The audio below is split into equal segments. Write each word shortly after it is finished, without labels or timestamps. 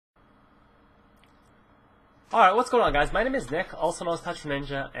Alright, what's going on, guys? My name is Nick, also known as Touch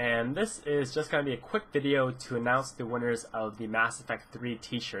Ninja, and this is just going to be a quick video to announce the winners of the Mass Effect 3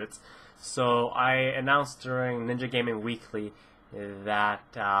 t-shirts. So I announced during Ninja Gaming Weekly that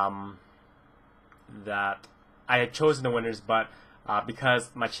that I had chosen the winners, but because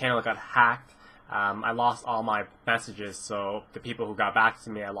my channel got hacked, I lost all my messages, so the people who got back to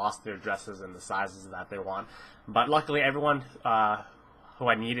me, I lost their addresses and the sizes that they want. But luckily everyone who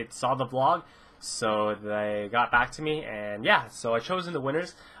I needed saw the vlog, so they got back to me, and yeah, so I chosen the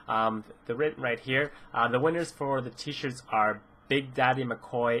winners. The written right here. The winners for the t-shirts are Big Daddy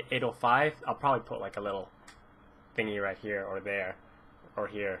McCoy 805. I'll probably put like a little thingy right here or there, or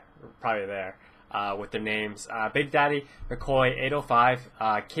here, probably there, with their names. Big Daddy McCoy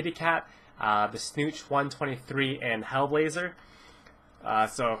 805, Kitty Cat, the Snooch 123, and Hellblazer.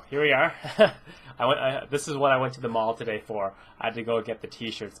 So here we are. This is what I went to the mall today for. I had to go get the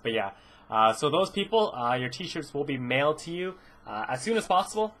t-shirts, but yeah. So those people, your t-shirts will be mailed to you as soon as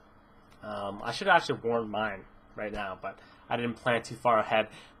possible. I should actually warn mine right now, but I didn't plan too far ahead.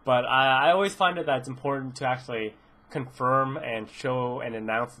 But I always find that it's important to actually confirm and show and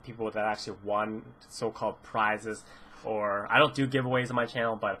announce the people that actually won so-called prizes. Or I don't do giveaways on my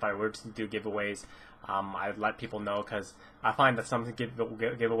channel, but if I were to do giveaways, I'd let people know, because I find that some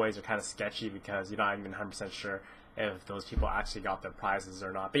giveaways are kind of sketchy because you're not even 100% sure if those people actually got their prizes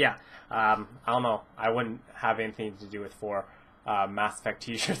or not. But yeah, I don't know. I wouldn't have anything to do with for Mass Effect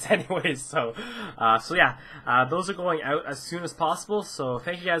t-shirts anyways. So yeah, those are going out as soon as possible. So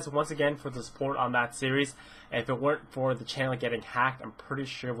thank you guys once again for the support on that series. If it weren't for the channel getting hacked, I'm pretty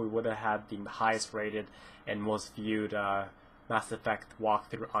sure we would have had the highest rated and most viewed Mass Effect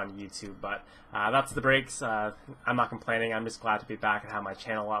walkthrough on YouTube. But that's the breaks. I'm not complaining. I'm just glad to be back and have my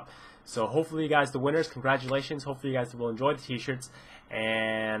channel up. So hopefully you guys, the winners, congratulations. Hopefully you guys will enjoy the t-shirts,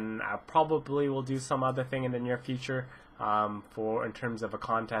 and I probably will do some other thing in the near future in terms of a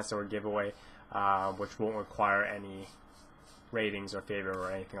contest or a giveaway, which won't require any ratings or favor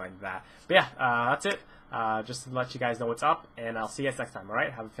or anything like that. But yeah, that's it. Just to let you guys know what's up, and I'll see you guys next time.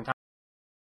 Alright, have a fantastic